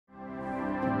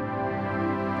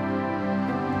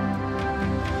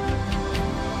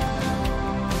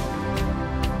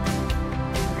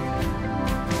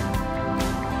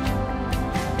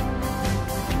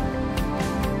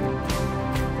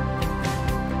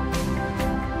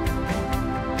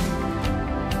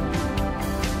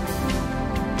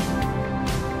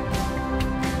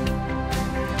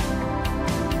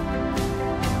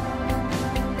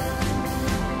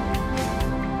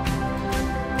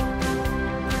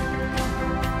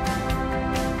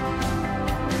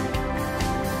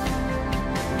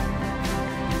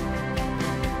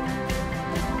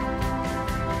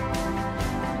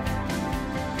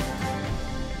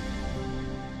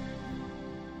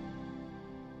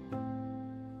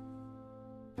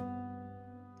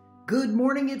Good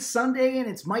morning, it's Sunday and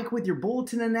it's Mike with your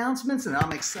bulletin announcements, and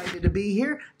I'm excited to be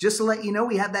here. Just to let you know,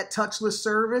 we have that touchless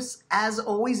service. As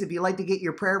always, if you'd like to get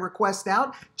your prayer request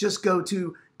out, just go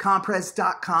to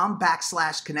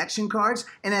compress.com/connection cards.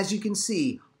 And as you can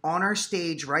see on our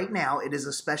stage right now, it is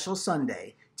a special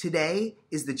Sunday. Today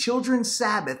is the Children's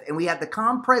Sabbath, and we have the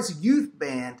Compress Youth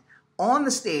Band on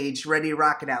the stage ready to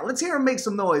rock it out. Let's hear them make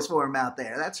some noise for them out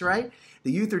there. That's right.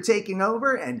 The youth are taking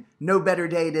over, and no better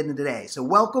day than today. So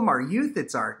welcome our youth.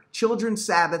 It's our Children's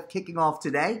Sabbath kicking off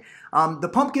today. The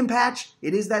pumpkin patch,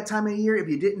 it is that time of year. If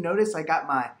you didn't notice, I got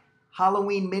my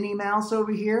Halloween Minnie Mouse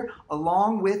over here,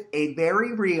 along with a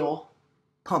very real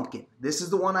pumpkin. This is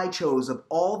the one I chose. Of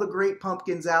all the great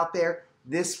pumpkins out there,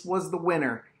 this was the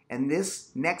winner. And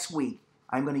this next week,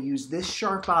 I'm going to use this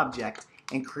sharp object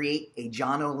and create a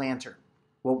John-o'-lantern,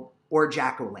 well, or a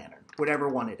jack-o'-lantern, whatever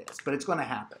one it is, but it's going to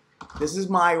happen. This is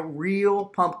my real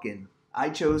pumpkin I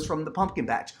chose from the pumpkin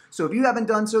patch. So if you haven't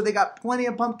done so, they got plenty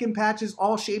of pumpkin patches,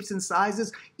 all shapes and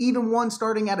sizes, even one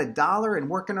starting at $1 and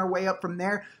working our way up from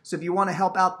there. So if you want to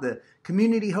help out the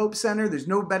Community Hope Center, there's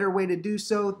no better way to do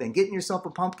so than getting yourself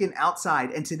a pumpkin outside.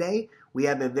 And today, we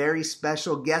have a very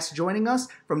special guest joining us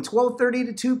from 12:30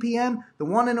 to 2 p.m., the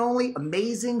one and only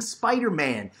amazing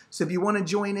Spider-Man. So if you want to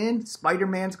join in,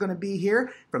 Spider-Man's going to be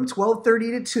here from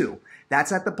 12:30 to 2.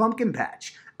 That's at the pumpkin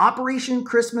patch. Operation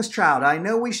Christmas Child. I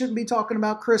know we shouldn't be talking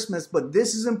about Christmas, but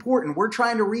this is important. We're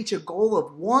trying to reach a goal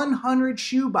of 100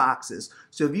 shoe boxes.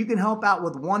 So if you can help out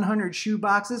with 100 shoe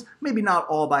boxes, maybe not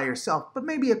all by yourself, but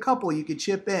maybe a couple you could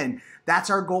chip in. That's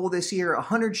our goal this year,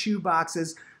 100 shoe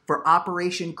boxes for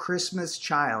Operation Christmas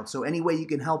Child. So any way you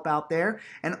can help out there.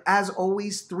 And as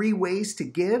always, 3 ways to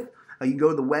give. You can go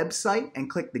to the website and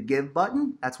click the Give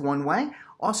button. That's one way.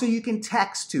 Also, you can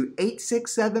text to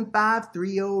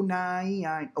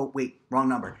 8675309. Oh, wait, wrong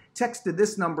number. Text to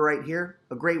this number right here,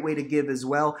 a great way to give as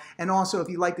well. And also, if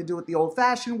you like to do it the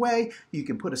old-fashioned way, you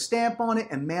can put a stamp on it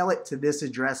and mail it to this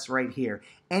address right here.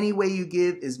 Any way you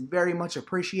give is very much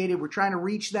appreciated. We're trying to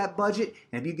reach that budget,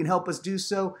 and if you can help us do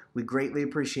so, we greatly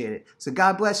appreciate it. So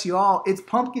God bless you all. It's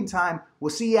pumpkin time. We'll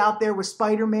see you out there with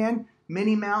Spider-Man,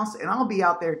 Minnie Mouse, and I'll be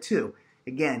out there too.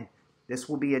 Again, this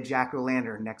will be a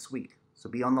jack-o'-lantern next week. So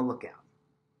be on the lookout.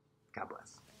 God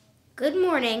bless. Good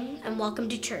morning and welcome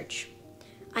to church.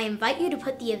 I invite you to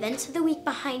put the events of the week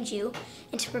behind you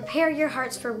and to prepare your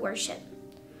hearts for worship.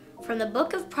 From the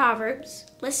book of Proverbs,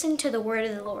 listen to the word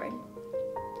of the Lord.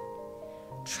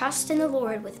 Trust in the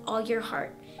Lord with all your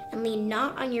heart and lean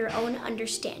not on your own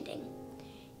understanding.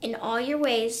 In all your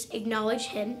ways acknowledge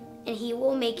him, and he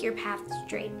will make your path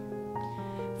straight.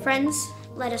 Friends,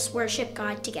 let us worship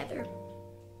God together.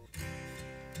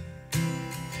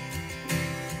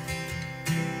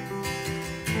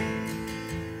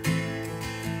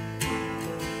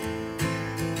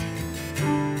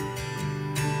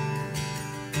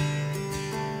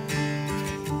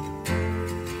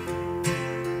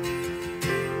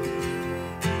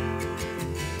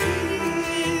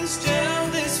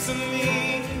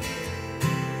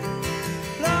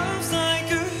 Love's like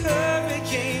a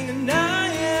hurricane, and I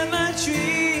am a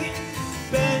tree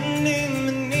bending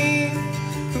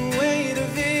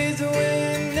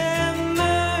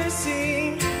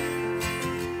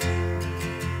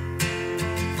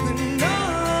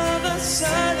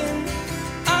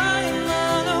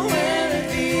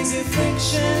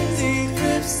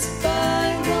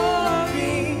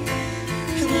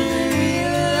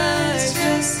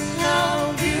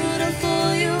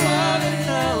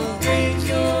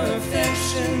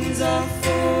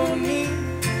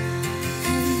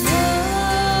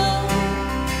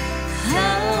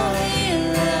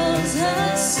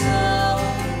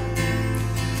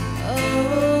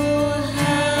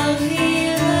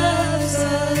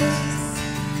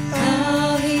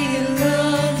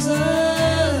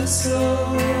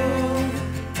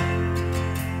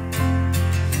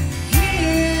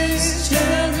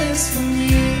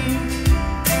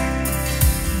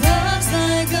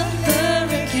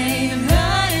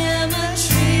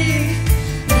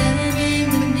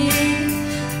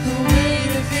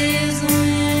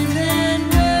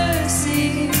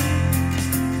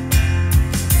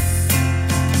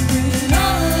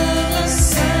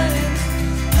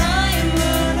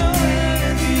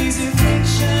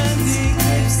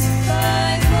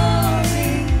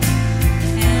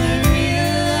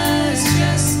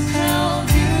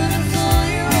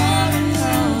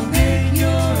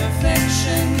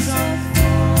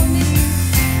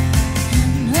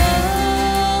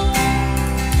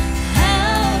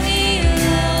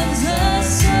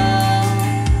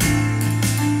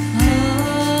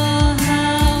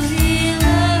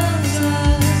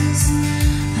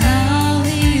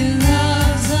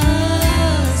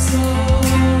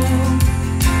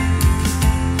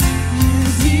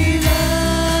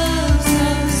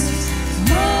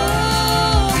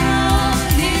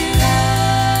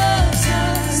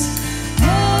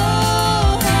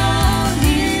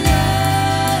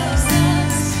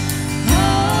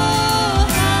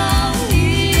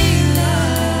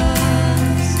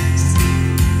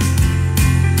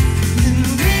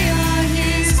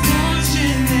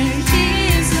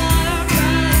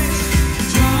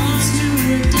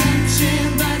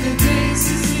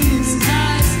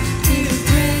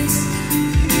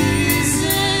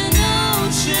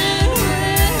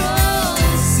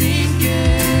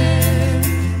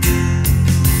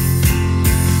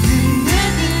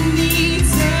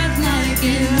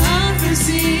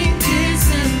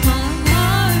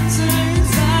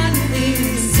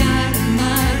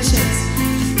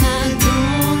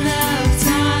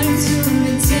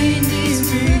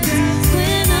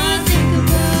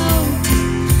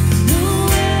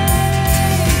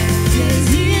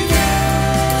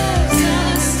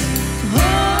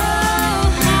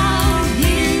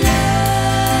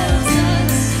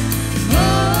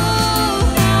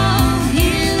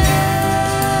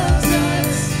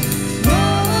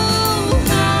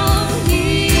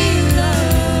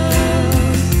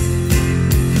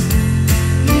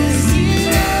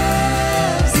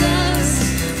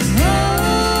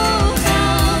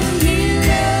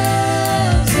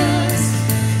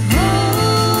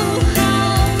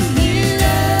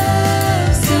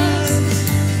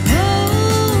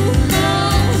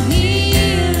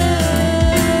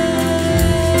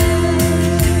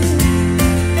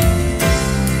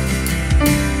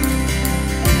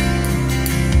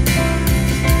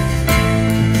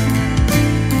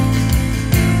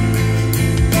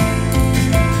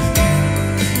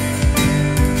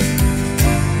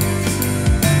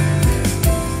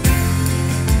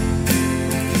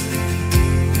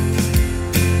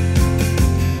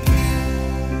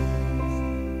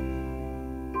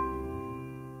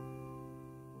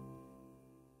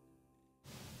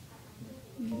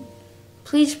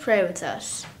Please pray with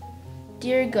us.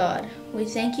 Dear God, we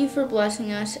thank you for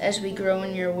blessing us as we grow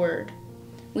in your word.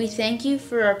 We thank you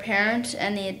for our parents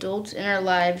and the adults in our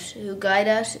lives who guide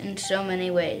us in so many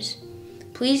ways.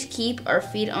 Please keep our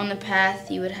feet on the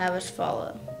path you would have us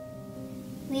follow.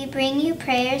 We bring you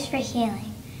prayers for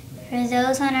healing, for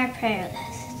those on our prayer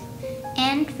list,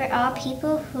 and for all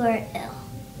people who are ill.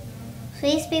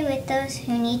 Please be with those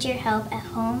who need your help at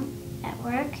home, at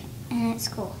work, and at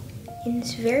school. In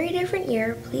this very different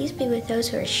year, please be with those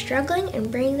who are struggling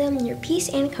and bring them your peace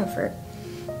and comfort.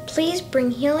 Please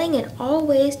bring healing in all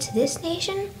ways to this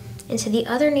nation and to the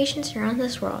other nations around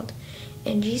this world.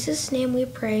 In Jesus' name we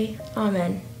pray,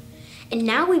 Amen. And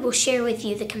now we will share with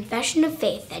you the confession of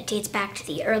faith that dates back to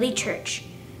the early church,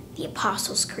 the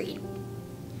Apostles' Creed.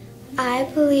 I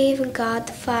believe in God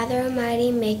the Father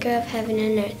Almighty, maker of heaven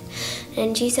and earth, and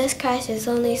in Jesus Christ, his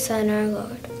only Son, our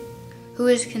Lord, who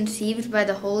is conceived by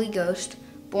the Holy Ghost,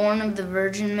 born of the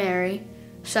Virgin Mary,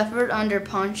 suffered under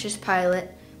Pontius Pilate,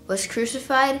 was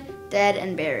crucified, dead,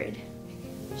 and buried.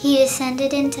 He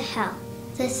descended into hell.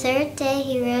 The third day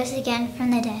he rose again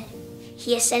from the dead.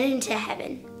 He ascended into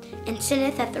heaven, and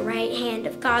sitteth at the right hand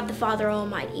of God the Father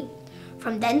Almighty.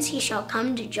 From thence he shall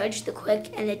come to judge the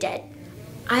quick and the dead.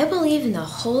 I believe in the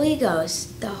Holy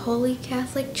Ghost, the Holy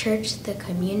Catholic Church, the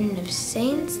communion of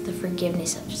saints, the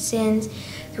forgiveness of sins,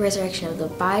 the resurrection of the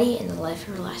body, and the life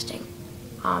everlasting.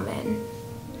 Amen.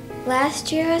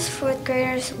 Last year as fourth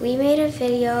graders, we made a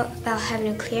video about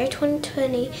having a clear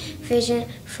 2020 vision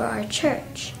for our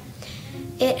church.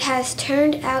 It has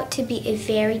turned out to be a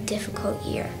very difficult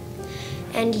year.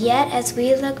 And yet, as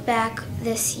we look back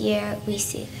this year, we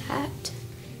see that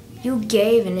you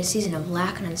gave in a season of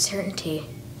lack and uncertainty.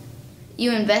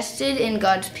 You invested in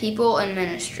God's people and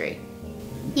ministry.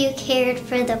 You cared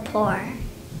for the poor.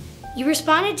 You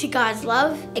responded to God's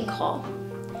love and call.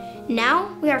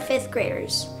 Now we are fifth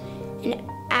graders. And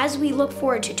as we look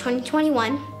forward to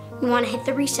 2021, we want to hit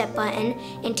the reset button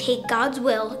and take God's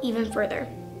will even further.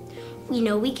 We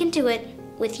know we can do it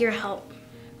with your help.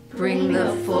 Bring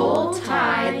the full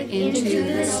tithe into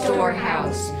the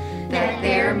storehouse, that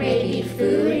there may be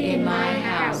food in my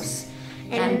house,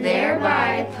 and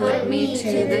thereby put me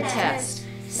to the test,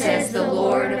 says the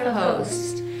Lord of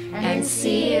hosts, and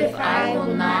see if I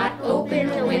will not open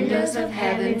the windows of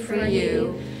heaven for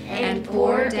you, and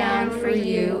pour down for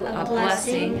you a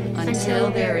blessing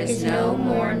until there is no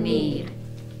more need.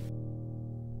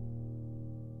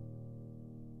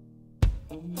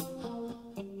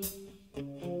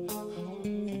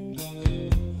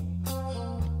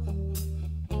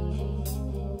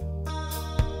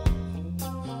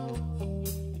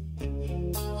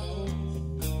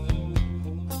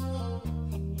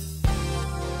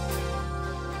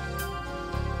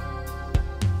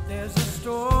 There's a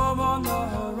storm on the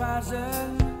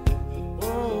horizon.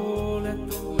 Oh, let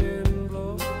the wind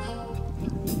blow.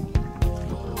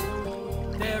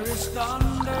 There is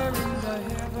thunder in the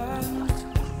heavens.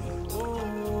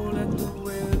 Oh, let the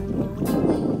wind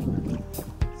blow.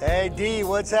 Hey D,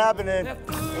 what's happening? Hey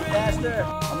Pastor,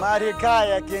 I'm out here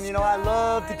kayaking. You know, I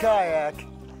love to kayak.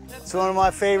 It's one of my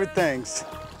favorite things.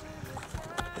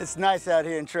 It's nice out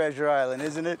here in Treasure Island,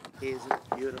 isn't it? Is it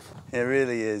beautiful? It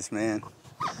really is, man.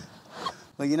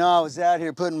 Well, you know, I was out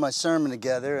here putting my sermon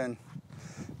together, and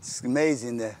it's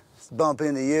amazing to bump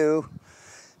into you.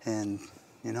 And,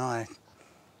 you know, I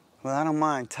don't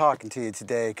mind talking to you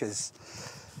today because,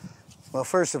 well,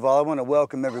 first of all, I want to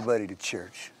welcome everybody to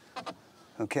church,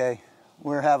 okay?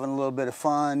 We're having a little bit of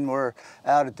fun. We're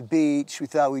out at the beach. We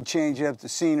thought we'd change up the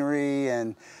scenery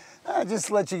and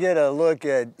just let you get a look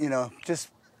at, you know,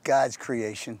 just God's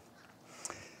creation.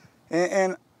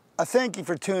 And I thank you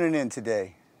for tuning in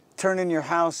today. Turning your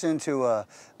house into a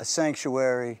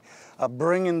sanctuary,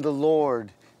 bringing the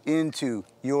Lord into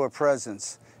your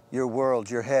presence, your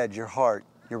world, your head, your heart,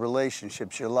 your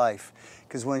relationships, your life.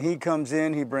 Because when he comes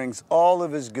in, he brings all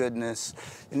of his goodness,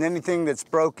 and anything that's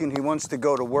broken, he wants to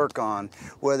go to work on,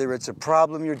 whether it's a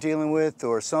problem you're dealing with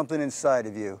or something inside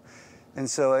of you. And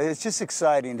so it's just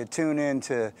exciting to tune in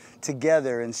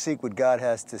together and seek what God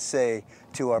has to say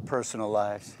to our personal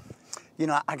lives. You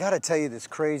know, I got to tell you this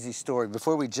crazy story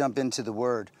before we jump into the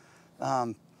Word.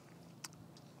 You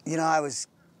know, I was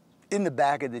in the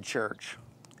back of the church,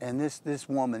 and this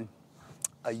woman,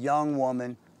 a young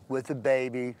woman with a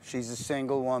baby, she's a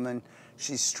single woman,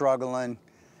 she's struggling,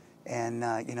 and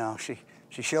you know,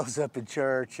 she shows up at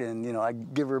church, and you know, I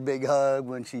give her a big hug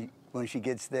when she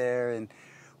gets there, and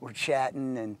we're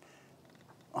chatting, and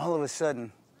all of a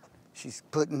sudden, she's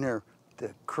putting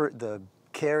the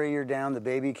carrier down, the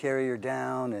baby carrier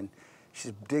down, and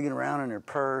she's digging around in her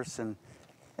purse, and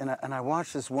I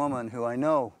watched this woman who I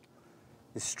know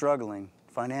is struggling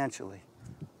financially,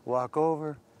 walk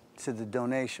over to the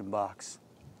donation box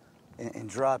and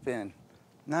drop in.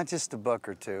 Not just a buck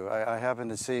or two. I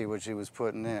happened to see what she was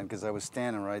putting in because I was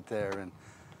standing right there. And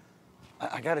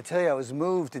I got to tell you, I was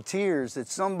moved to tears that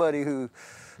somebody who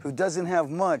doesn't have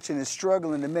much and is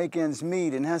struggling to make ends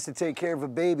meet and has to take care of a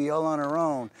baby all on her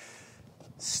own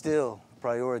still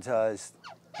prioritized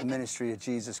the ministry of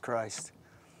Jesus Christ.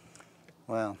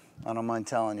 Well, I don't mind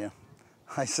telling you.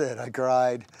 I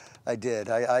cried, I did.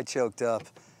 I choked up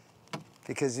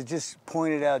because it just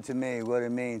pointed out to me what it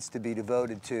means to be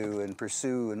devoted to and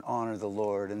pursue and honor the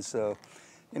Lord. And so,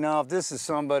 you know, if this is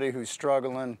somebody who's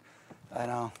struggling, I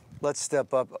know, let's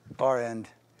step up our end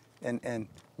and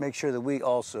make sure that we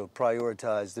also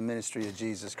prioritize the ministry of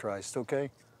Jesus Christ, okay?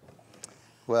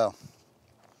 Well,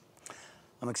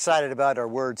 I'm excited about our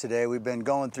word today. We've been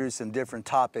going through some different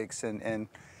topics and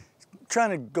trying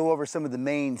to go over some of the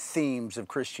main themes of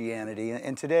Christianity.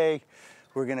 And today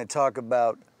we're going to talk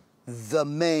about the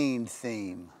main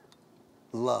theme,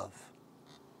 love.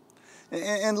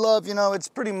 And love, you know, it's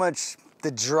pretty much the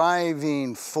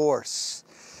driving force,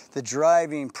 the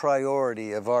driving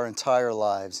priority of our entire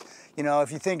lives. You know,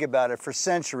 if you think about it, for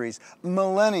centuries,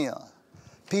 millennia,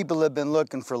 people have been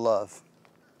looking for love.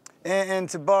 And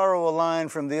to borrow a line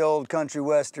from the old country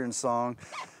western song,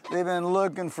 they've been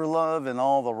looking for love in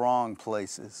all the wrong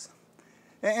places.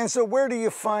 And so where do you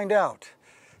find out,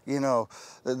 you know,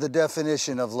 the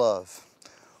definition of love?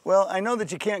 Well, I know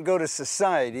that you can't go to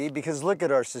society because look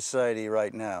at our society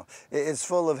right now. It's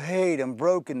full of hate and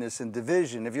brokenness and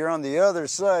division. If you're on the other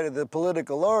side of the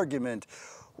political argument,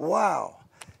 wow,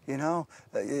 you know,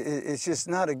 it's just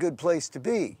not a good place to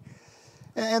be.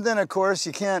 And then, of course,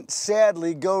 you can't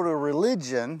sadly go to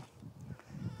religion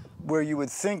where you would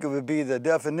think it would be the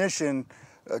definition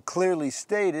clearly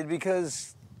stated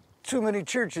because too many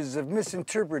churches have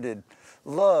misinterpreted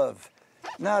love,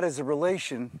 not as a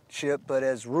relationship, but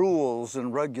as rules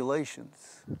and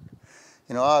regulations.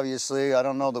 You know, obviously, I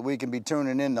don't know that we can be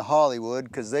tuning into Hollywood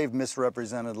because they've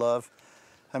misrepresented love.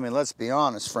 I mean, let's be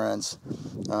honest, friends.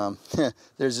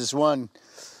 There's this one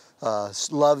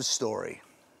love story.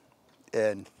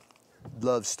 And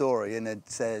it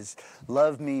says,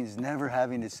 love means never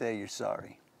having to say you're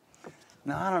sorry.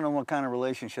 Now, I don't know what kind of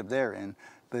relationship they're in,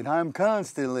 but I'm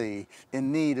constantly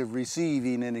in need of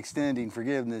receiving and extending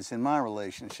forgiveness in my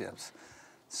relationships.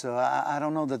 So I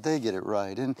don't know that they get it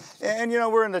right. And you know,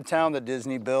 we're in the town that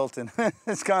Disney built, and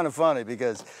it's kind of funny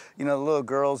because, you know, the little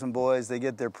girls and boys, they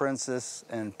get their princess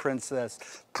and princes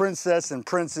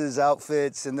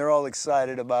outfits, and they're all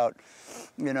excited about,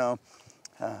 you know,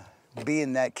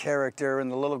 being that character, and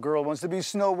the little girl wants to be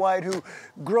Snow White, who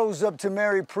grows up to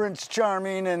marry Prince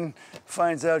Charming and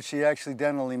finds out she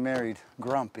accidentally married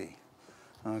Grumpy,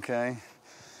 okay?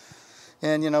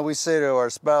 And, you know, we say to our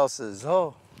spouses,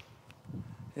 oh,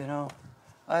 you know,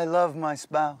 I love my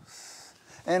spouse,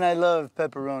 and I love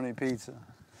pepperoni pizza.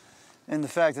 And the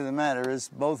fact of the matter is,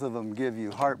 both of them give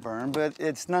you heartburn, but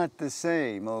it's not the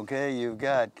same, okay? You've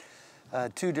got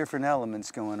two different elements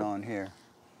going on here.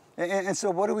 And so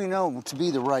what do we know to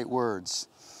be the right words?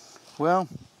 Well,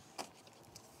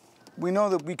 we know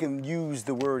that we can use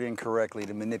the word incorrectly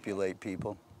to manipulate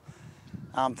people.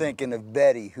 I'm thinking of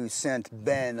Betty, who sent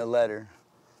Ben a letter.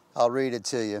 I'll read it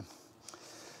to you.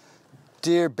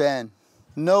 Dear Ben,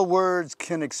 no words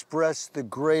can express the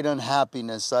great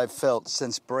unhappiness I've felt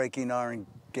since breaking our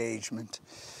engagement.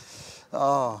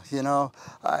 Oh, you know,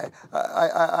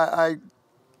 I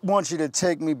want you to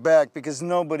take me back because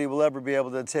nobody will ever be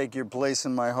able to take your place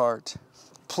in my heart.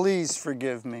 Please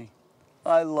forgive me.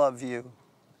 I love you.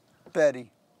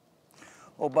 Betty.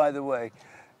 Oh, by the way,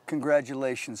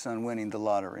 congratulations on winning the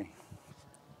lottery.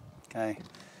 Okay?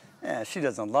 Yeah, she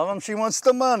doesn't love him. She wants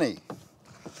the money.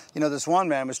 You know, this one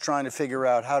man was trying to figure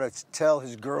out how to tell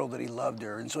his girl that he loved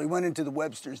her. And so he went into the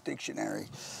Webster's Dictionary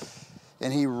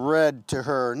and he read to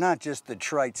her not just the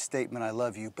trite statement, I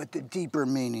love you, but the deeper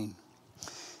meaning.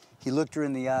 He looked her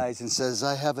in the eyes and says,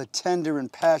 I have a tender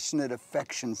and passionate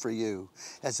affection for you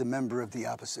as a member of the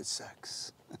opposite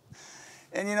sex.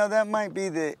 And you know, that might be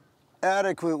the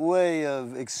adequate way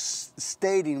of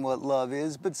stating what love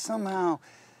is, but somehow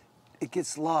it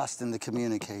gets lost in the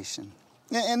communication.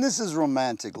 And this is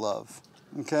romantic love,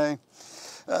 okay?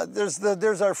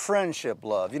 There's our friendship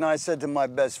love. You know, I said to my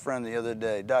best friend the other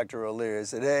day, Dr. O'Leary, I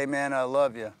said, hey man, I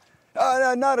love you.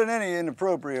 Not in any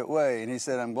inappropriate way. And he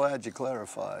said, I'm glad you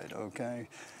clarified, okay?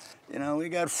 You know, we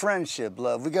got friendship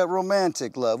love, we got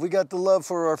romantic love, we got the love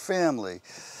for our family.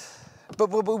 But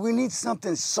we need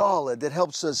something solid that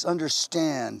helps us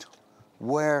understand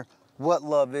what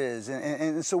love is.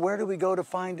 And so where do we go to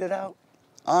find it out?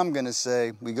 I'm going to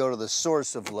say we go to the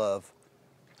source of love,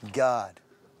 God,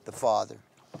 the Father.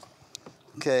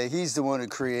 Okay, he's the one who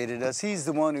created us. He's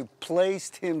the one who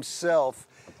placed himself,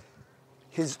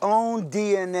 his own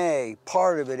DNA,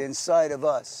 part of it inside of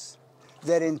us,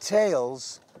 that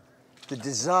entails the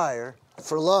desire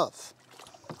for love.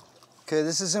 Okay,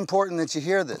 this is important that you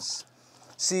hear this.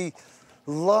 See,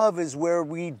 love is where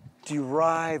we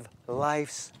derive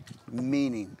life's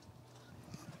meaning.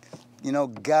 You know,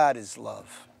 God is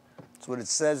love. That's what it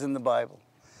says in the Bible.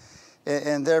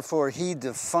 And therefore, he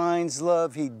defines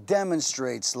love, he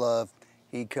demonstrates love,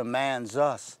 he commands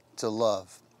us to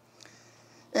love.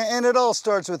 And it all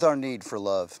starts with our need for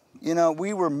love. You know,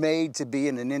 we were made to be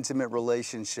in an intimate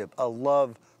relationship, a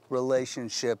love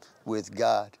relationship with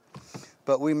God.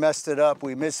 But we messed it up.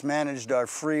 We mismanaged our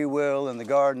free will in the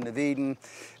Garden of Eden.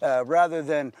 Rather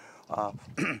than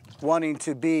wanting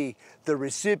to be the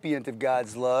recipient of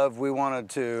God's love, we wanted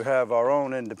to have our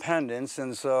own independence.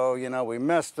 And so, you know, we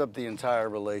messed up the entire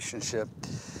relationship.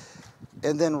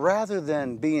 And then rather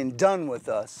than being done with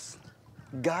us,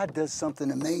 God does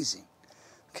something amazing,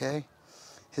 okay?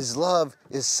 His love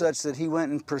is such that he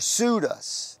went and pursued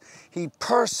us. He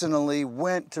personally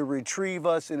went to retrieve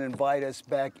us and invite us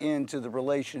back into the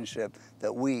relationship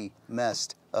that we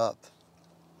messed up.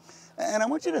 And I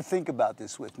want you to think about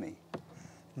this with me.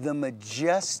 The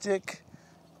majestic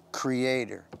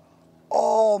Creator,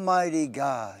 Almighty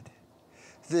God,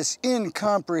 this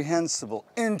incomprehensible,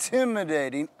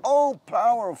 intimidating,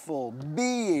 all-powerful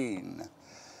being,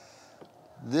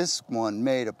 this one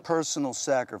made a personal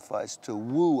sacrifice to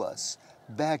woo us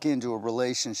back into a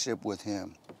relationship with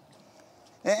him.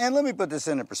 And let me put this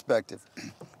into perspective.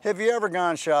 Have you ever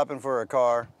gone shopping for a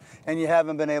car and you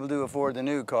haven't been able to afford the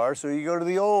new car, so you go to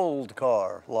the old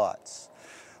car lots?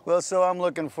 Well, so I'm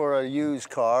looking for a used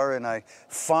car and I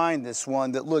find this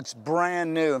one that looks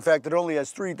brand new. In fact, it only has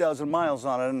 3,000 miles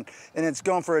on it and it's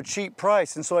going for a cheap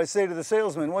price. And so I say to the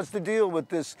salesman, what's the deal with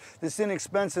this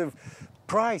inexpensive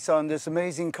price on this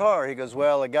amazing car? He goes,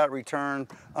 well, it got returned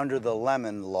under the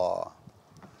lemon law.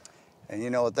 And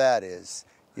you know what that is.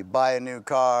 You buy a new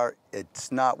car, it's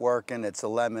not working, it's a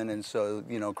lemon, and so,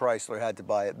 you know, Chrysler had to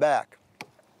buy it back.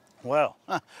 Well,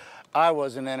 I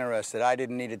wasn't interested. I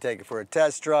didn't need to take it for a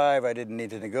test drive. I didn't need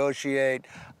to negotiate.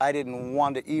 I didn't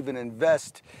want to even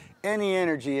invest any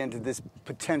energy into this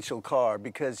potential car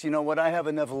because, you know what, I have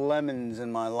enough lemons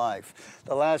in my life.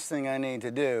 The last thing I need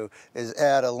to do is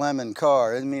add a lemon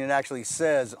car. I mean, it actually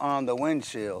says on the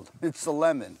windshield, it's a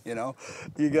lemon, you know.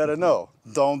 You gotta know,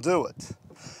 don't do it.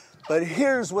 But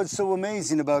here's what's so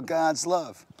amazing about God's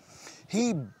love.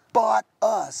 He bought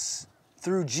us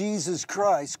through Jesus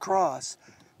Christ's cross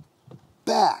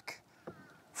back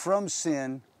from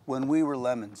sin when we were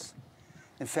lemons.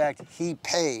 In fact, he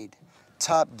paid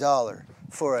top dollar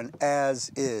for an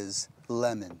as-is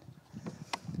lemon.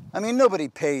 I mean, nobody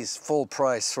pays full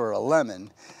price for a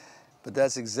lemon, but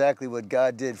that's exactly what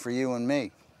God did for you and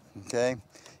me, okay?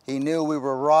 He knew we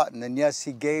were rotten, and yes,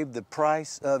 he gave the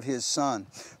price of his son.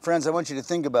 Friends, I want you to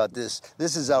think about this.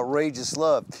 This is outrageous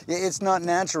love. It's not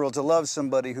natural to love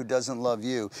somebody who doesn't love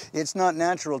you. It's not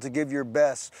natural to give your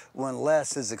best when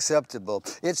less is acceptable.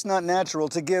 It's not natural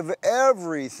to give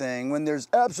everything when there's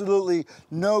absolutely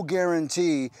no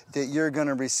guarantee that you're going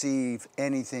to receive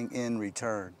anything in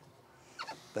return.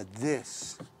 But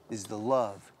this is the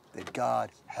love that God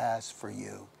has for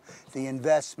you, the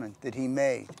investment that he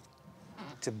made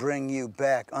to bring you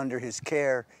back under his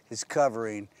care, his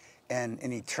covering, and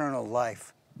an eternal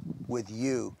life with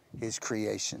you, his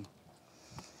creation.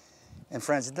 And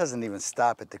friends, it doesn't even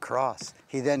stop at the cross.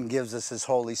 He then gives us his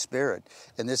Holy Spirit.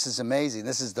 And this is amazing.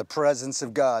 This is the presence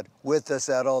of God with us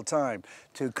at all time,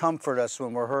 to comfort us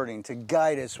when we're hurting, to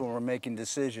guide us when we're making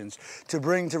decisions, to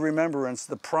bring to remembrance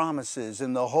the promises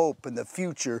and the hope and the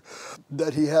future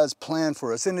that he has planned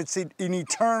for us. And it's an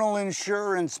eternal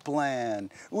insurance plan.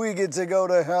 We get to go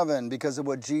to heaven because of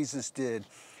what Jesus did.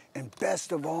 And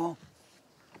best of all,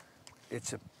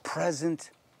 it's a present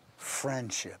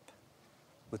friendship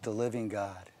with the living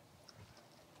God.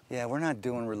 Yeah, we're not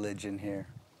doing religion here.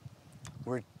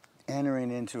 We're entering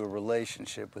into a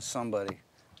relationship with somebody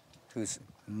who's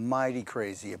mighty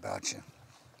crazy about you.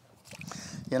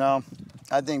 You know,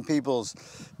 I think people's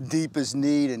deepest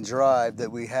need and drive that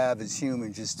we have as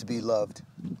humans is to be loved,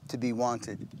 to be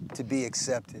wanted, to be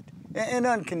accepted, and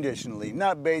unconditionally,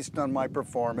 not based on my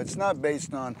performance, not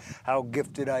based on how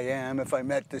gifted I am, if I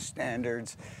met the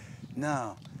standards.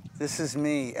 No. This is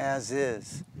me as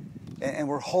is. And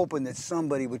we're hoping that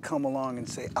somebody would come along and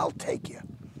say, I'll take you.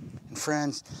 And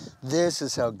friends, this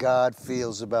is how God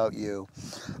feels about you.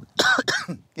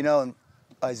 You know, in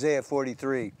Isaiah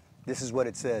 43, this is what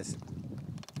it says.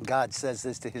 God says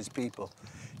this to his people.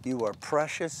 You are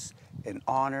precious and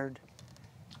honored,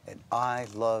 and I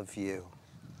love you.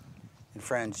 And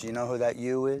friends, you know who that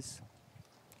you is?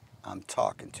 I'm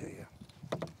talking to you.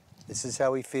 This is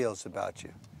how he feels about you.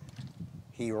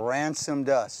 He ransomed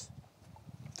us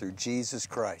through Jesus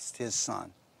Christ, his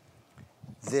Son.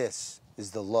 This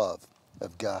is the love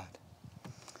of God.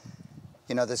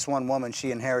 You know, this one woman,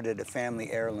 she inherited a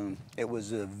family heirloom. It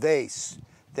was a vase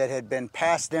that had been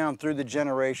passed down through the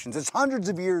generations. It's hundreds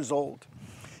of years old.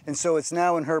 And so it's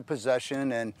now in her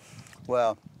possession. And,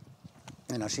 well,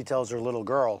 you know, she tells her little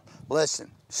girl, listen,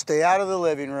 stay out of the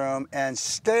living room and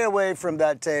stay away from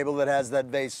that table that has that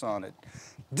vase on it.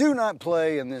 Do not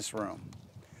play in this room.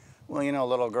 Well, you know,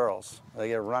 little girls, they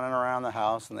get running around the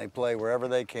house and they play wherever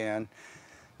they can.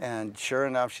 And sure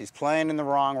enough, she's playing in the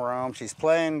wrong room. She's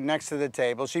playing next to the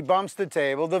table. She bumps the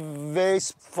table. The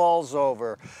vase falls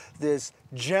over. This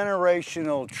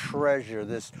generational treasure,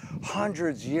 this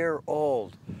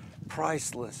hundreds-year-old,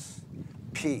 priceless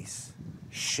piece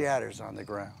shatters on the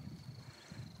ground.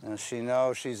 And she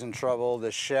knows she's in trouble.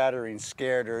 The shattering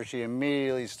scared her. She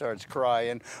immediately starts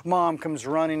crying. Mom comes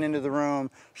running into the room.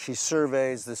 She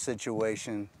surveys the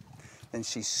situation. Then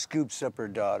she scoops up her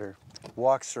daughter,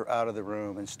 walks her out of the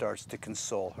room, and starts to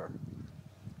console her.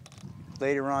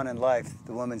 Later on in life,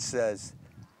 the woman says,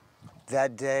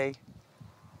 that day,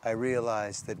 I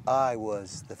realized that I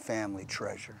was the family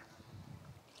treasure.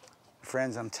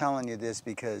 Friends, I'm telling you this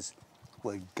because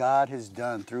what God has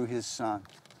done through his Son,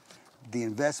 the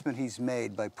investment he's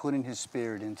made by putting his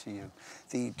Spirit into you,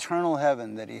 the eternal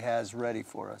heaven that he has ready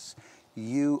for us,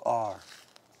 you are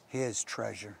his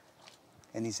treasure.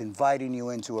 And he's inviting you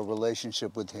into a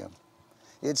relationship with him.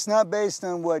 It's not based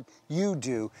on what you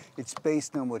do, it's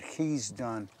based on what he's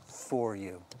done for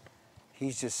you.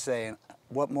 He's just saying,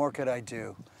 what more could I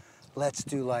do? Let's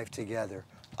do life together.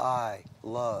 I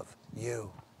love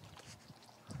you.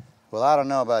 Well, I don't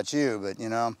know about you, but you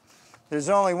know, there's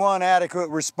only one adequate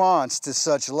response to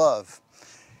such love.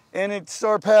 And it's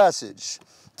our passage,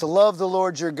 to love the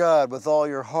Lord your God with all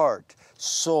your heart,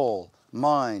 soul,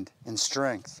 mind, and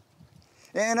strength.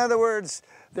 In other words,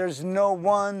 there's no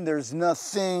one, there's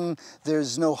nothing,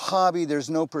 there's no hobby, there's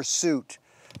no pursuit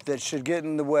that should get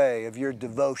in the way of your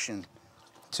devotion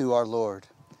to our Lord.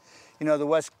 You know, the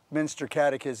Westminster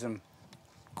Catechism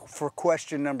for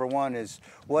question number 1 is,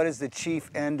 what is the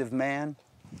chief end of man?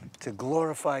 To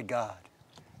glorify God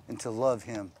and to love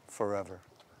him forever.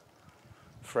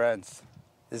 Friends,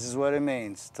 this is what it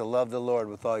means to love the Lord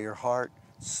with all your heart,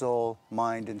 soul,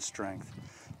 mind, and strength.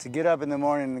 To get up in the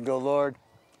morning and go, Lord,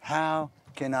 how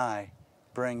can I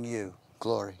bring you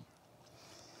glory?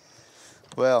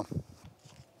 Well,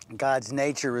 God's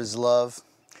nature is love.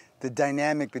 The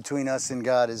dynamic between us and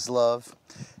God is love.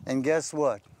 And guess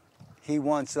what? He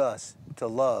wants us to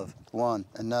love one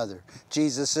another.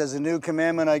 Jesus says, a new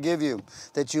commandment I give you,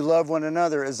 that you love one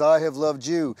another as I have loved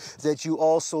you, that you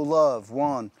also love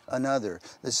one another.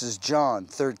 This is John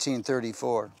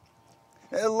 13:34.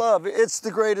 Love, it's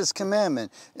the greatest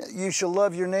commandment. You shall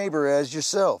love your neighbor as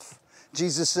yourself.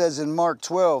 Jesus says in Mark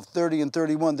 12:30 and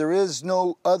 31, there is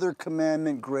no other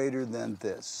commandment greater than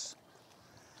this.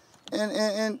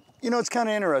 And you know, it's kind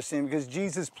of interesting because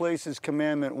Jesus places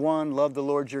commandment 1, love the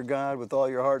Lord your God with all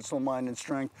your heart, soul, mind, and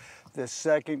strength. The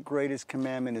second greatest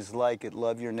commandment is like it,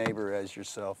 love your neighbor as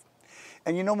yourself.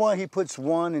 And you know why he puts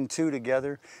 1 and 2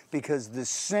 together? Because the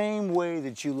same way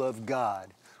that you love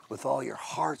God with all your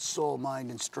heart, soul,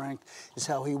 mind, and strength is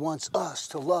how he wants us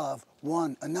to love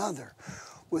one another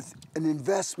with an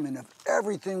investment of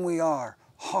everything we are,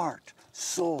 heart,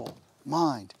 soul,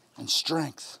 mind, and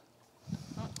strength.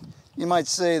 You might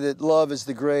say that love is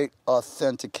the great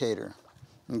authenticator,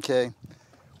 okay?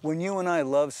 When you and I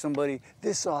love somebody,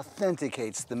 this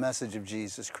authenticates the message of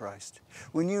Jesus Christ.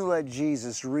 When you let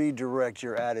Jesus redirect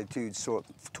your attitude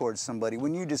towards somebody,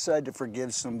 when you decide to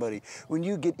forgive somebody, when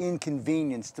you get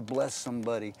inconvenienced to bless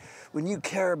somebody, when you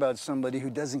care about somebody who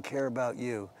doesn't care about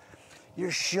you,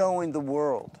 you're showing the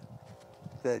world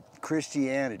that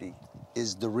Christianity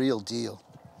is the real deal.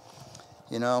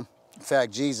 You know, in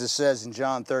fact, Jesus says in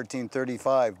John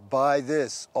 13:35, by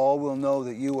this all will know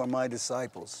that you are my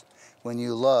disciples, when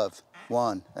you love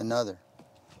one another.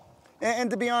 And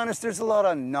to be honest, there's a lot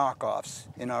of knockoffs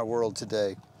in our world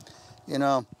today. You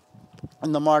know,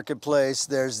 in the marketplace,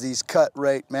 there's these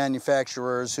cut-rate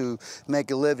manufacturers who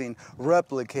make a living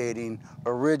replicating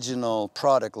original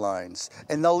product lines.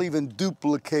 And they'll even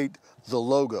duplicate the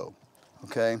logo,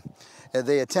 okay? And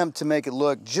they attempt to make it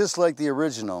look just like the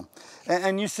original.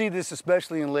 And you see this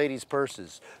especially in ladies'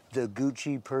 purses. The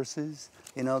Gucci purses,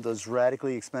 you know, those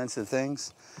radically expensive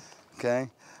things.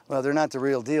 okay? Well, they're not the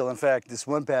real deal. In fact, this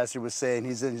one pastor was saying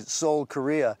he's in Seoul,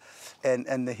 Korea,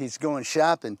 and he's going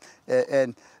shopping,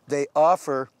 and they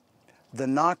offer the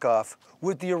knockoff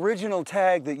with the original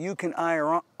tag that you can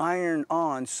iron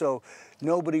on so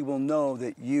nobody will know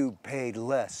that you paid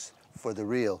less for the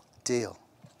real deal.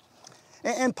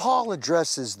 And Paul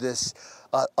addresses this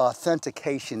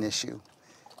authentication issue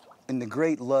in the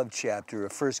great love chapter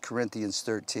of 1 Corinthians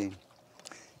 13.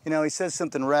 You know, he says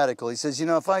something radical. He says, you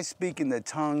know, if I speak in the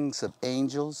tongues of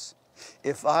angels,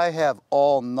 if I have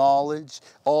all knowledge,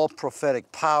 all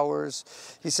prophetic powers,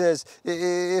 he says,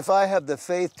 if I have the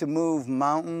faith to move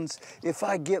mountains, if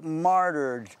I get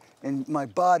martyred and my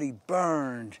body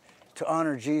burned to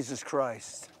honor Jesus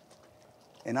Christ,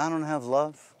 and I don't have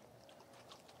love,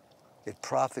 it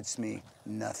profits me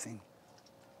nothing.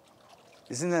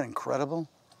 Isn't that incredible?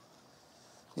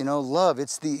 You know, love,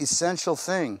 it's the essential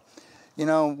thing. You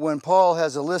know, when Paul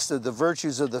has a list of the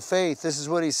virtues of the faith, this is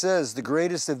what he says, the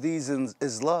greatest of these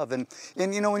is love. And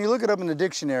you know, when you look it up in the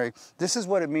dictionary, this is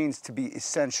what it means to be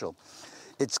essential.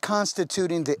 It's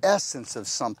constituting the essence of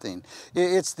something.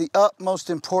 It's the utmost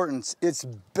importance. It's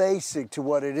basic to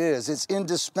what it is. It's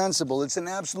indispensable. It's an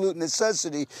absolute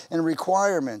necessity and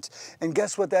requirement. And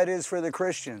guess what that is for the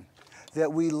Christian?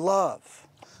 That we love,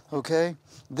 okay?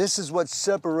 This is what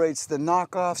separates the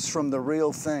knockoffs from the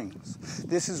real things.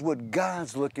 This is what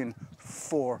God's looking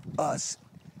for us,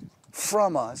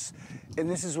 from us.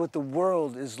 And this is what the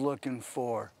world is looking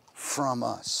for from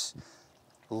us.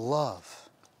 Love.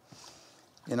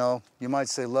 You know, you might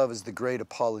say love is the great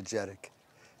apologetic.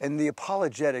 And the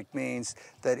apologetic means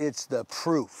that it's the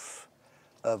proof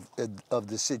of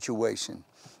the situation.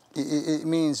 It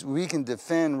means we can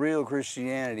defend real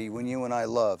Christianity when you and I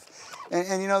love.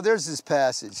 And you know, there's this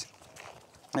passage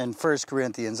in 1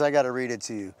 Corinthians. I got to read it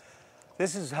to you.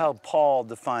 This is how Paul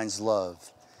defines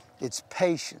love. It's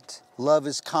patient. Love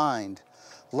is kind.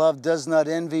 Love does not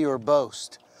envy or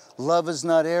boast. Love is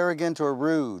not arrogant or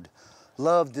rude.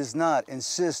 Love does not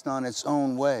insist on its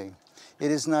own way.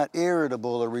 It is not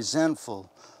irritable or resentful.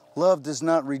 Love does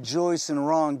not rejoice in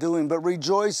wrongdoing, but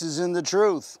rejoices in the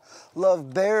truth.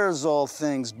 Love bears all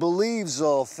things, believes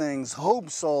all things,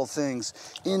 hopes all things,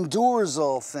 endures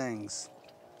all things.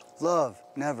 Love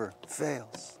never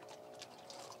fails.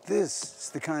 This is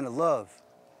the kind of love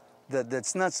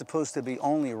that's not supposed to be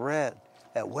only read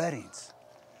at weddings.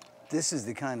 This is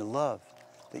the kind of love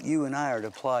that you and I are to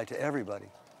apply to everybody.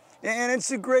 And it's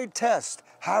a great test.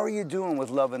 How are you doing with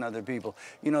loving other people?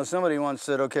 You know, somebody once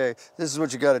said, okay, this is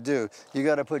what you got to do. You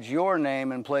got to put your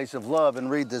name in place of love and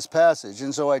read this passage.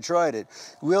 And so I tried it.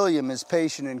 William is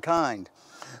patient and kind.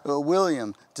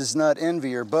 William does not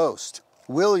envy or boast.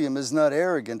 William is not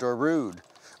arrogant or rude.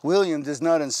 William does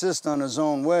not insist on his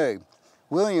own way.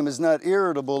 William is not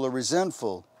irritable or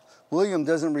resentful. William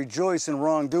doesn't rejoice in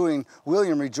wrongdoing.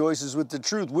 William rejoices with the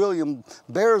truth. William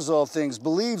bears all things,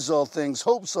 believes all things,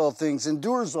 hopes all things,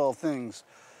 endures all things.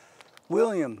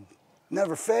 William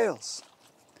never fails.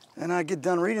 And I get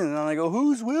done reading it and I go,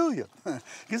 who's William?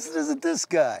 Because it isn't this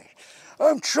guy.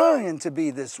 I'm trying to be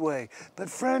this way. But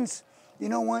friends, you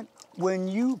know what? When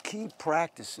you keep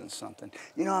practicing something,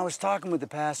 you know, I was talking with the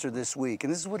pastor this week,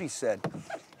 and this is what he said.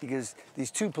 Because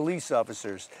these two police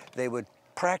officers, they would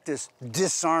practice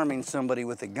disarming somebody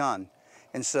with a gun.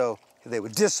 And so they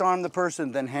would disarm the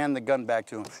person, then hand the gun back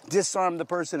to him. Disarm the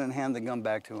person and hand the gun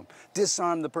back to him.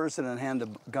 Disarm the person and hand the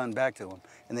gun back to him.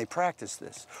 And they practice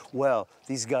this. Well,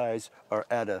 these guys are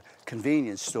at a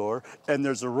convenience store, and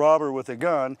there's a robber with a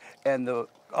gun, and the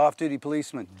off-duty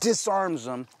policeman disarms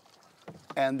them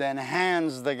and then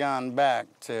hands the gun back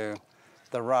to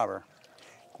the robber.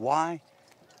 Why?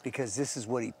 Because this is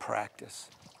what he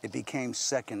practiced. It became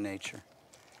second nature.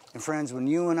 And friends, when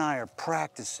you and I are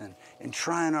practicing and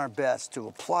trying our best to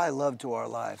apply love to our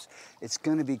lives, it's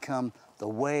going to become the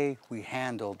way we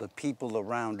handle the people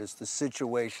around us, the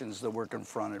situations that we're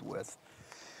confronted with.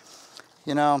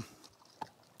 You know,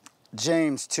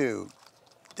 James 2,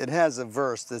 it has a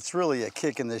verse that's really a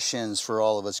kick in the shins for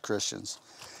all of us Christians.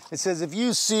 It says, if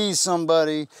you see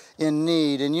somebody in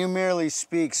need and you merely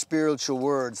speak spiritual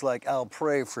words like, I'll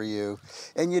pray for you,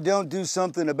 and you don't do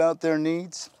something about their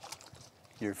needs,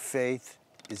 your faith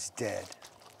is dead.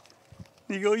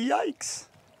 You go, yikes,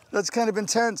 that's kind of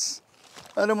intense.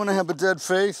 I don't want to have a dead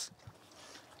faith.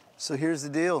 So here's the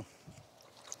deal.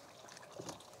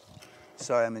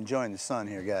 Sorry, I'm enjoying the sun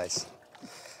here, guys.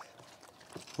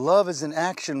 Love is an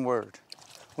action word.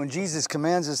 When Jesus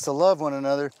commands us to love one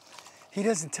another, he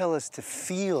doesn't tell us to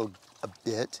feel a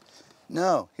bit.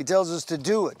 No, he tells us to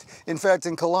do it. In fact,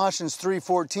 in Colossians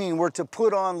 3:14, we're to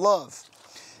put on love.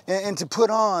 And to put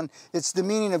on, it's the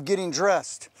meaning of getting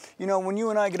dressed. You know, when you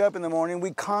and I get up in the morning,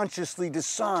 we consciously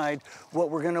decide what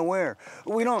we're going to wear.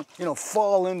 We don't,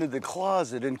 fall into the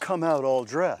closet and come out all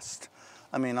dressed.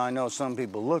 I mean, I know some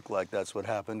people look like that's what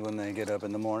happened when they get up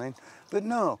in the morning, but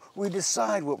no, we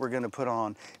decide what we're going to put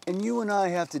on. And you and I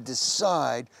have to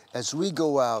decide as we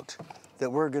go out that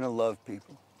we're going to love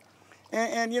people.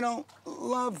 And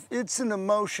love, it's an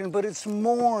emotion, but it's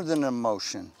more than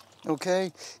emotion,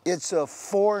 okay? It's a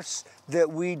force that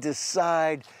we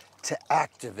decide to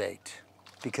activate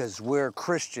because we're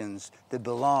Christians that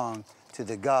belong to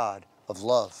the God of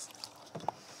love.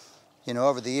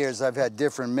 Over the years, I've had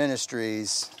different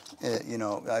ministries.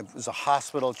 I was a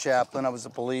hospital chaplain, I was a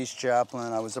police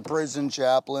chaplain, I was a prison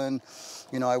chaplain.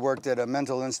 I worked at a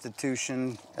mental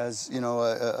institution as,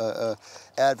 a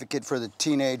advocate for the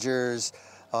teenagers.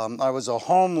 I was a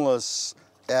homeless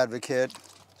advocate.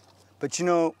 But,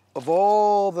 of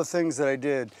all the things that I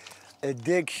did,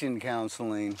 addiction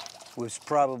counseling was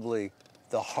probably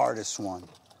the hardest one.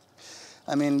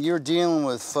 I mean, you're dealing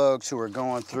with folks who are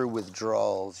going through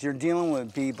withdrawals. You're dealing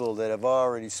with people that have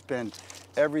already spent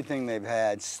everything they've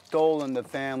had, stolen the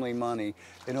family money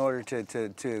in order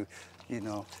to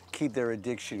keep their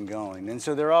addiction going. And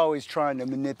so they're always trying to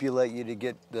manipulate you to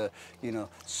get the,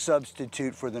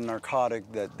 substitute for the narcotic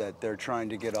that they're trying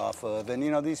to get off of.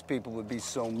 And, these people would be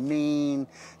so mean.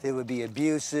 They would be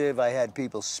abusive. I had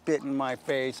people spit in my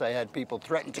face. I had people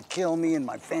threaten to kill me and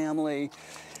my family.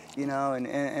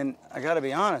 And I got to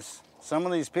be honest, some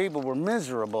of these people were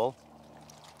miserable,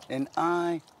 and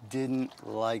I didn't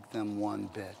like them one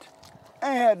bit.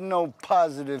 I had no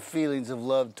positive feelings of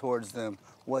love towards them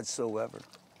whatsoever.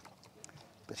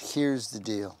 But here's the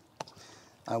deal.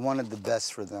 I wanted the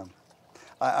best for them.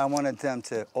 I wanted them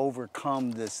to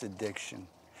overcome this addiction.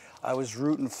 I was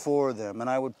rooting for them, and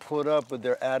I would put up with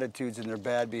their attitudes and their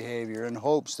bad behavior in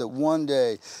hopes that one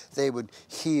day they would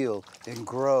heal and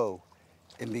grow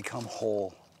and become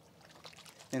whole.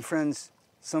 And friends,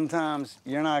 sometimes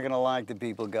you're not going to like the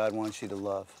people God wants you to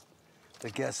love.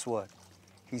 But guess what?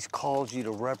 He's called you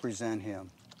to represent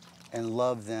Him and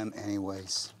love them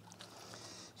anyways.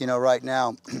 Right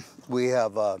now we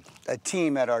have a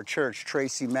team at our church.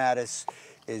 Tracy Mattis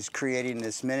is creating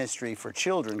this ministry for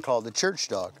children called the Church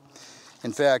Dog.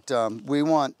 In fact, we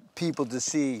want people to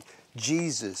see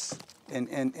Jesus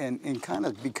and kind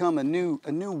of become a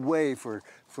new way for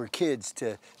kids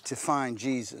to find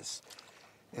Jesus.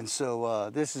 And so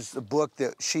this is a book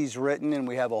that she's written, and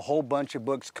we have a whole bunch of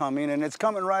books coming, and it's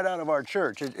coming right out of our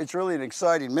church. It's really an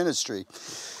exciting ministry.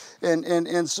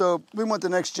 And so we want the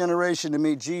next generation to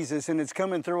meet Jesus, and it's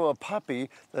coming through a puppy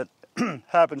that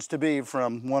happens to be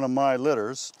from one of my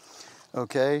litters,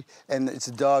 okay? And it's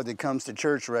a dog that comes to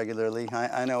church regularly.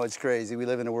 I know it's crazy. We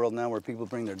live in a world now where people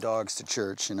bring their dogs to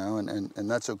church, and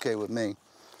that's okay with me.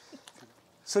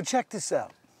 So check this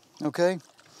out, okay?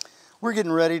 We're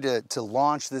getting ready to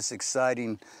launch this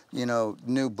exciting,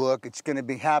 new book. It's going to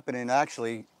be happening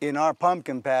actually in our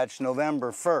pumpkin patch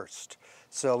November 1st.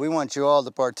 So we want you all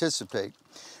to participate.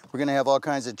 We're going to have all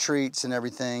kinds of treats and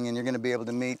everything, and you're going to be able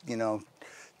to meet,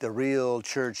 the real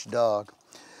church dog.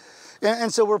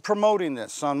 And so we're promoting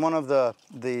this on one of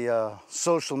the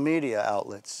social media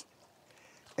outlets.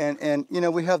 And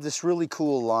we have this really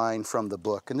cool line from the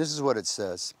book, and this is what it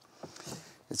says.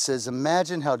 It says,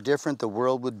 imagine how different the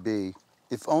world would be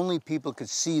if only people could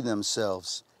see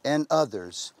themselves and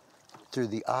others through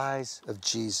the eyes of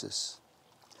Jesus.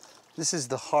 This is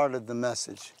the heart of the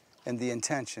message and the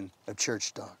intention of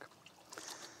Church Dog.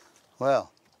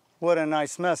 Well, what a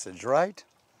nice message, right?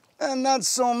 And not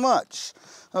so much.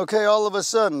 Okay, all of a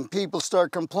sudden, people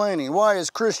start complaining. Why is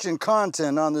Christian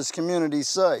content on this community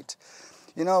site?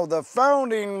 The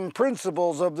founding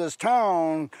principles of this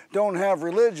town don't have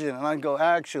religion. And I go,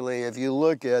 actually, if you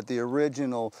look at the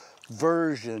original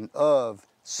version of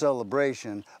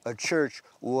Celebration, a church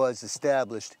was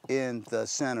established in the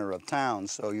center of town.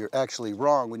 So you're actually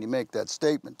wrong when you make that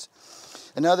statement.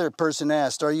 Another person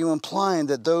asked, are you implying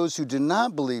that those who do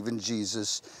not believe in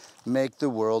Jesus make the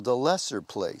world a lesser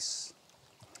place?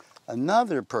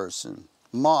 Another person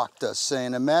mocked us,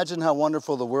 saying, imagine how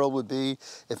wonderful the world would be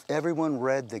if everyone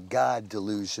read The God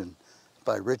Delusion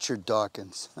by Richard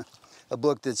Dawkins, a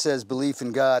book that says belief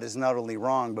in God is not only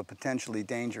wrong, but potentially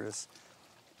dangerous.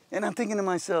 And I'm thinking to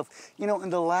myself, in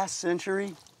the last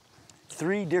century,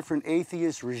 3 different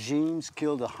atheist regimes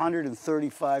killed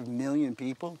 135 million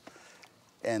people,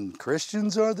 and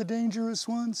Christians are the dangerous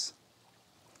ones?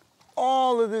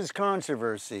 All of this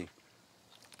controversy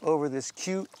over this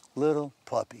cute little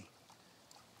puppy.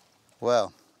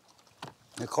 Well,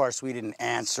 Of course, we didn't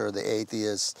answer the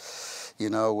atheist, you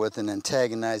know, with an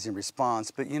antagonizing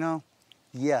response. But, you know,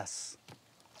 yes,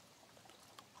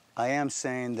 I am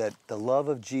saying that the love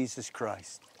of Jesus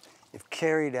Christ, if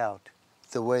carried out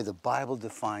the way the Bible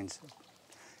defines it,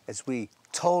 as we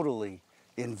totally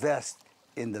invest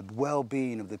in the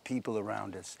well-being of the people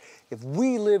around us, if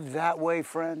we lived that way,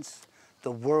 friends,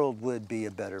 the world would be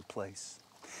a better place.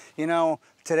 You know,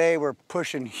 today we're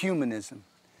pushing humanism.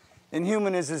 And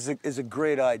humanism is a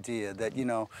great idea that, you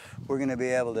know, we're going to be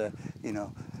able to, you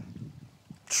know,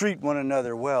 treat one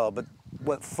another well. But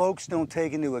what folks don't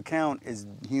take into account is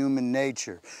human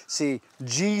nature. See,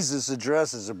 Jesus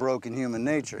addresses a broken human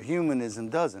nature. Humanism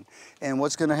doesn't. And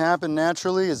what's going to happen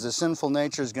naturally is the sinful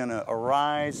nature is going to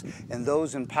arise, and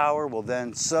those in power will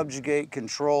then subjugate,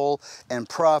 control, and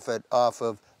profit off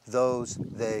of those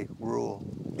they rule.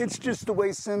 It's just the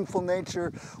way sinful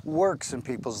nature works in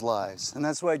people's lives. And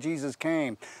that's why Jesus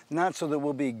came, not so that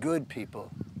we'll be good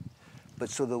people, but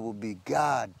so that we'll be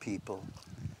God people.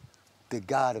 The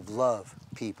God of love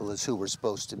people is who we're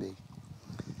supposed to be.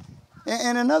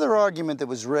 And another argument that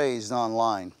was raised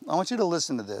online, I want you to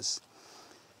listen to this.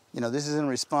 You know, this is in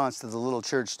response to the little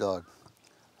church dog.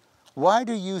 Why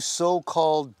do you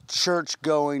so-called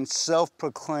church-going,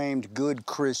 self-proclaimed good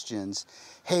Christians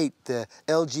hate the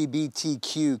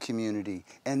LGBTQ community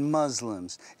and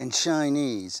Muslims and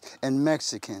Chinese and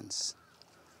Mexicans?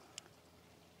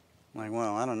 I'm like,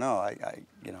 well, I don't know.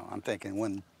 You know, I'm thinking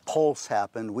when Pulse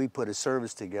happened, we put a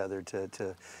service together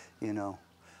to you know,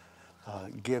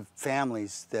 give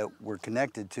families that were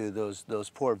connected to those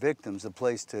poor victims a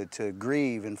place to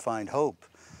grieve and find hope.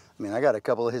 I mean, I got a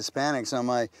couple of Hispanics on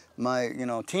my you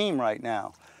know, team right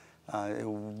now.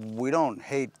 We don't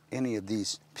hate any of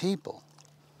these people.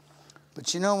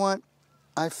 But you know what?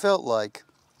 I felt like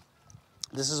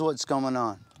this is what's going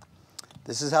on.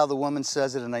 This is how the woman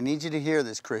says it, and I need you to hear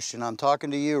this, Christian. I'm talking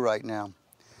to you right now.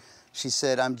 She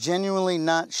said, I'm genuinely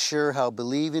not sure how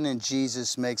believing in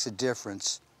Jesus makes a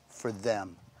difference for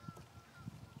them,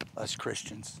 us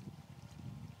Christians.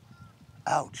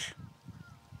 Ouch.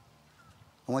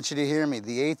 I want you to hear me.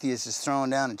 The atheist is throwing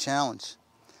down a challenge.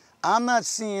 I'm not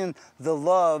seeing the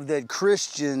love that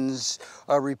Christians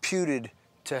are reputed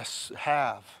to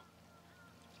have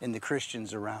in the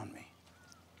Christians around me.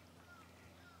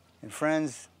 And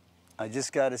friends, I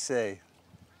just got to say,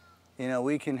 you know,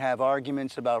 we can have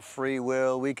arguments about free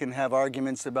will. We can have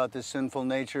arguments about the sinful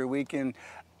nature. We can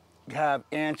have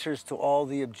answers to all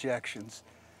the objections.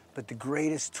 But the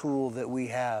greatest tool that we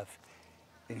have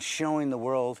in showing the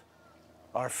world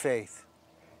our faith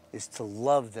is to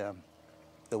love them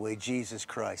the way Jesus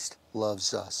Christ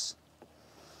loves us.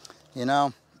 You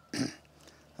know, I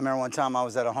remember one time I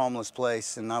was at a homeless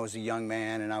place and I was a young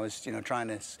man and I was, you know, trying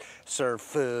to serve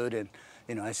food, and,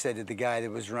 you know, I said to the guy that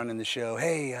was running the show,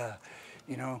 hey,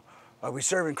 you know, are we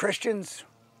serving Christians?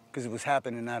 Because it was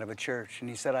happening out of a church. And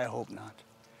he said, I hope not.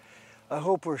 I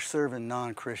hope we're serving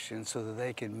non-Christians so that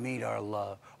they can meet our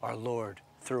love, our Lord,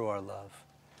 through our love.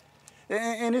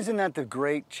 And isn't that the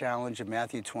great challenge of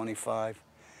Matthew 25?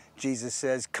 Jesus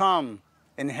says, come,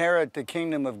 inherit the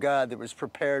kingdom of God that was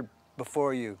prepared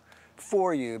before you,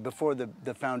 for you, before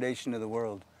the foundation of the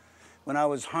world. When I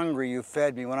was hungry, you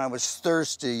fed me. When I was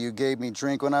thirsty, you gave me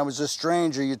drink. When I was a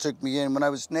stranger, you took me in. When I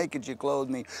was naked, you clothed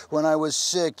me. When I was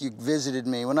sick, you visited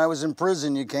me. When I was in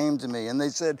prison, you came to me. And they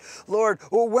said, Lord,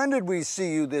 well, when did we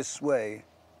see you this way?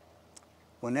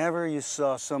 Whenever you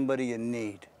saw somebody in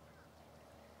need,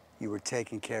 you were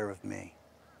taking care of me.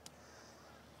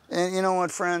 And you know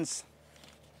what, friends?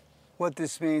 What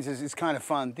this means is it's kind of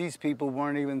fun. These people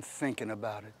weren't even thinking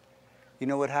about it. You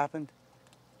know what happened?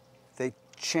 They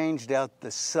changed out the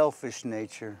selfish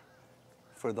nature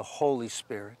for the Holy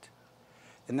Spirit.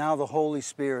 And now the Holy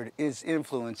Spirit is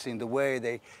influencing the way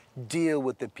they deal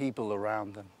with the people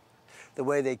around them, the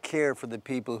way they care for the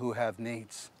people who have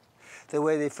needs, the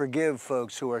way they forgive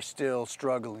folks who are still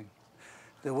struggling,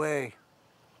 the way,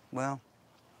 well,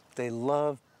 they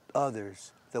love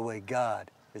others the way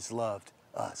God has loved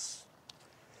us.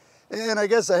 And I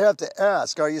guess I have to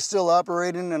ask, are you still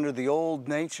operating under the old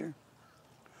nature?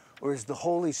 Or is the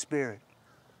Holy Spirit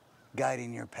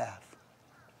guiding your path?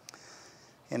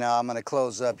 You know, I'm going to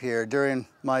close up here. During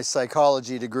my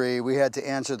psychology degree, we had to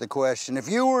answer the question, if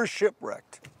you were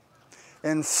shipwrecked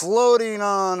and floating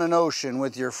on an ocean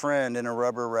with your friend in a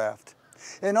rubber raft,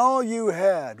 and all you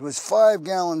had was 5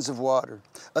 gallons of water,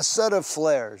 a set of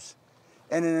flares,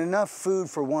 and enough food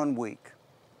for 1 week,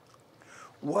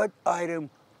 what item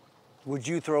would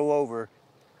you throw over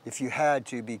if you had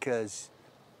to, because,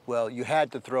 well, you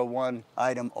had to throw one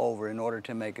item over in order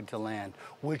to make it to land?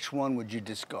 Which one would you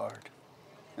discard?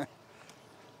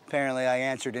 Apparently I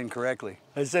answered incorrectly.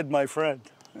 I said my friend.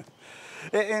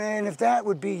 And if that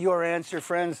would be your answer,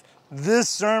 friends, this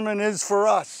sermon is for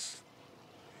us.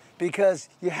 Because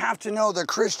you have to know the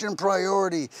Christian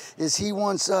priority is He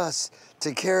wants us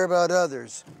to care about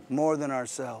others more than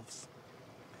ourselves.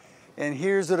 And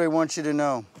here's what I want you to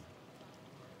know.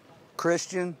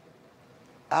 Christian,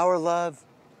 our love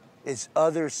is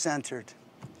other-centered.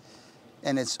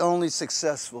 And it's only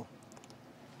successful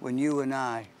when you and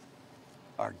I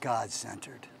are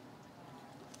God-centered.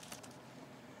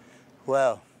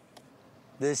 Well,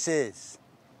 this is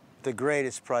the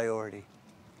greatest priority.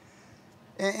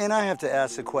 And I have to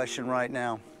ask a question right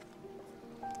now.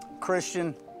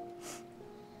 Christian,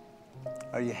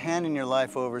 are you handing your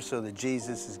life over so that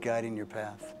Jesus is guiding your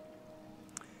path?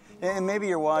 And maybe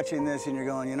you're watching this and you're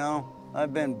going, you know,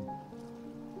 I've been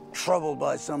troubled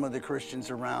by some of the Christians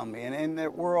around me, and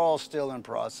we're all still in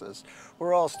process.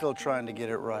 We're all still trying to get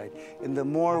it right. And the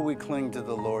more we cling to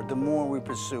the Lord, the more we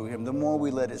pursue Him, the more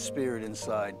we let His Spirit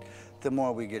inside, the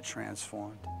more we get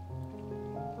transformed.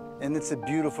 And it's a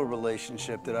beautiful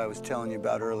relationship that I was telling you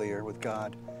about earlier with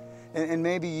God. And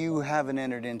maybe you haven't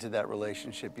entered into that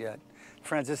relationship yet.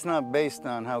 Friends, it's not based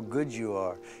on how good you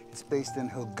are. It's based on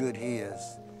how good He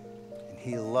is. And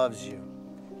He loves you.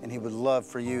 And He would love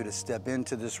for you to step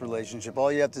into this relationship.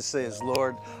 All you have to say is,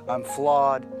 Lord, I'm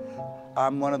flawed.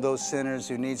 I'm one of those sinners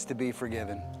who needs to be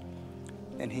forgiven.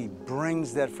 And He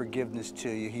brings that forgiveness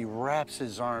to you. He wraps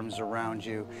His arms around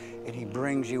you, and He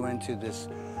brings you into this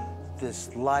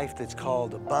life that's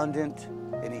called abundant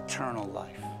and eternal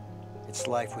life. It's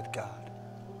life with God.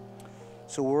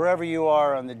 So wherever you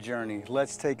are on the journey,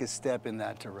 let's take a step in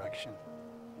that direction.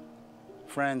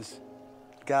 Friends,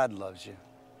 God loves you.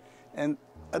 And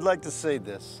I'd like to say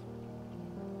this.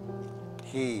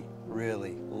 He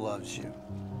really loves you.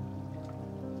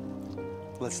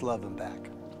 Let's love Him back.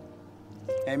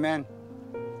 Amen.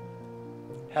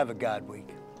 Have a God week.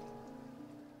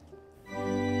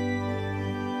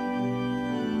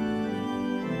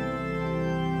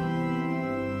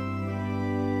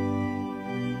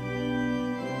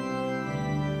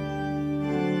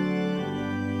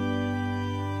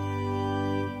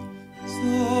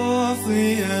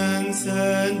 Softly and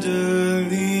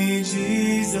tenderly,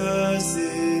 Jesus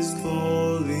is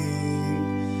calling,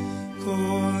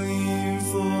 calling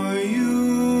for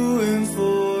you and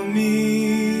for me.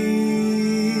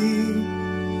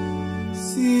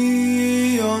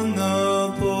 See on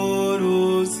the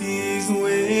portals, He's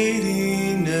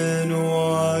waiting and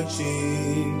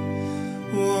watching,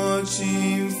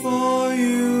 watching for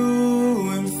you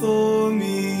and for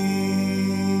me.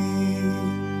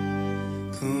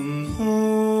 Come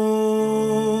home,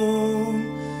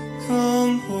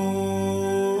 come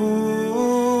home.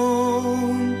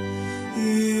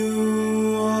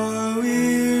 You are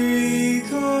weary,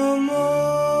 come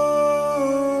home.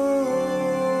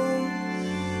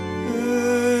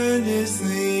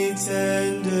 Earnestly,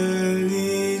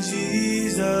 tenderly,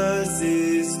 Jesus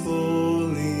is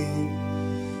calling,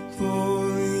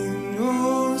 calling,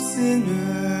 oh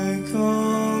sinner,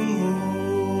 come home.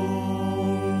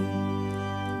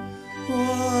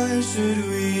 Why should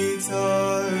we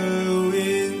tire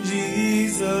when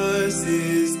Jesus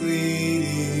is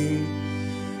bleeding,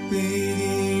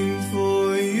 bleeding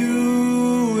for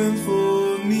you and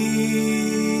for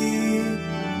me?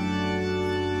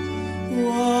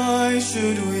 Why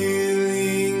should we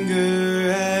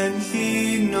linger and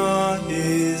heed not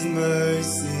His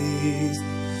mercies,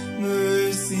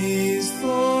 mercies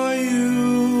for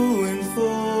you and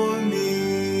for me?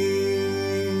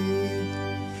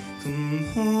 Come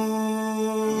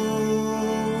home.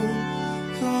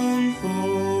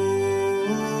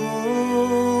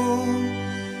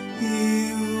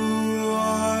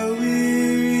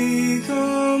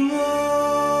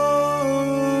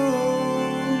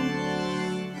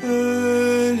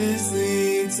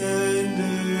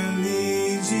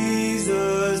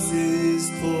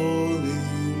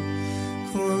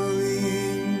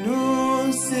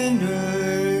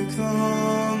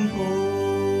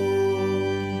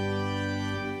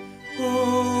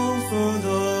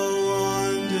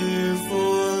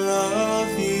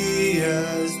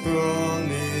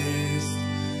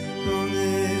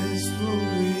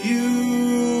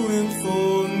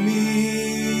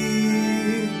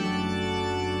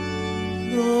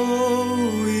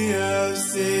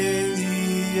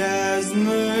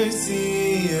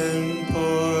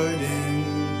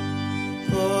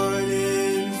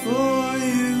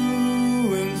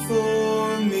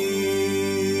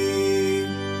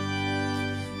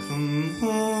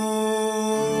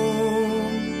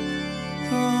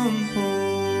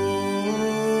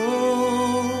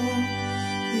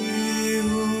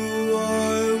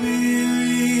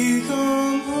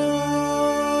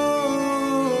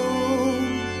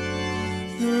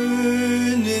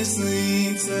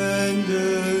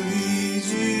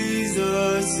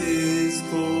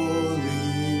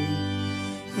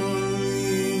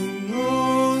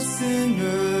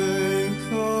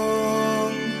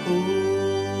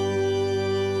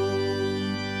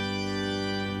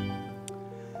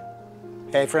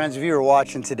 Hey friends, if you were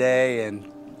watching today and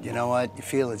you know what, you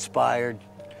feel inspired,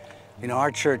 you know, our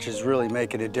church is really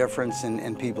making a difference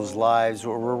in people's lives.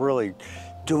 We're really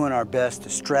doing our best to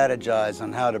strategize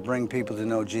on how to bring people to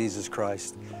know Jesus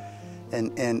Christ.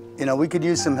 And you know, we could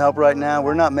use some help right now.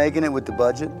 We're not making it with the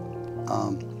budget.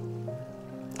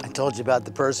 I told you about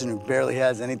the person who barely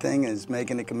has anything and is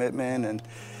making a commitment, and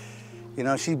you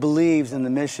know, she believes in the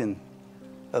mission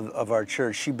of our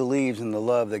church. She believes in the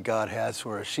love that God has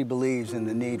for us. She believes in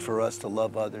the need for us to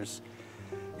love others.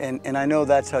 And I know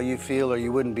that's how you feel, or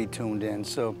you wouldn't be tuned in.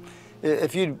 So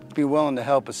if you'd be willing to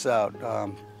help us out,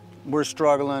 we're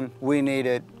struggling, we need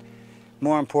it.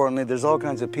 More importantly, there's all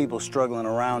kinds of people struggling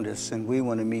around us, and we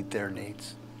want to meet their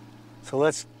needs. So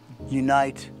let's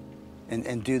unite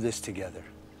and do this together.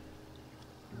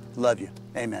 Love you.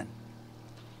 Amen.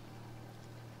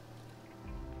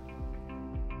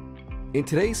 In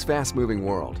today's fast-moving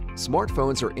world,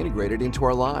 smartphones are integrated into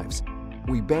our lives.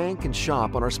 We bank and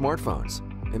shop on our smartphones,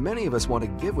 and many of us want to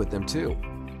give with them too.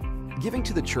 Giving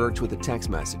to the church with a text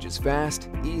message is fast,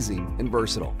 easy, and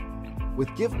versatile.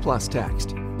 With Give Plus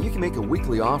Text, you can make a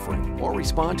weekly offering or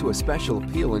respond to a special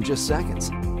appeal in just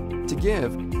seconds. To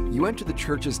give, you enter the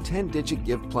church's 10-digit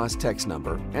Give Plus text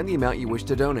number and the amount you wish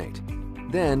to donate.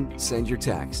 Then send your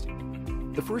text.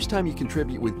 The first time you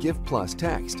contribute with Give Plus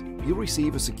Text, you'll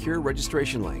receive a secure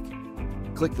registration link.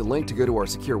 Click the link to go to our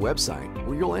secure website,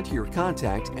 where you'll enter your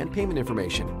contact and payment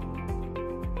information.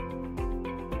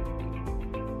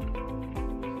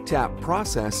 Tap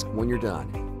Process when you're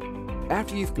done.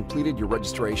 After you've completed your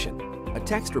registration, a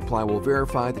text reply will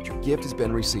verify that your gift has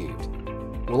been received.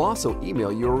 We'll also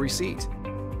email you a receipt.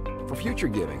 For future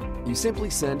giving, you simply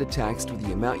send a text with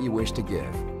the amount you wish to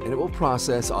give, and it will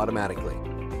process automatically.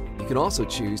 You can also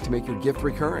choose to make your gift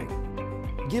recurring.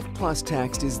 Give Plus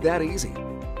Text is that easy.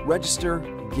 Register,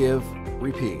 give,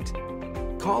 repeat.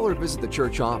 Call or visit the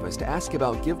church office to ask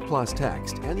about Give Plus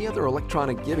Text and the other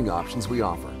electronic giving options we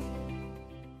offer.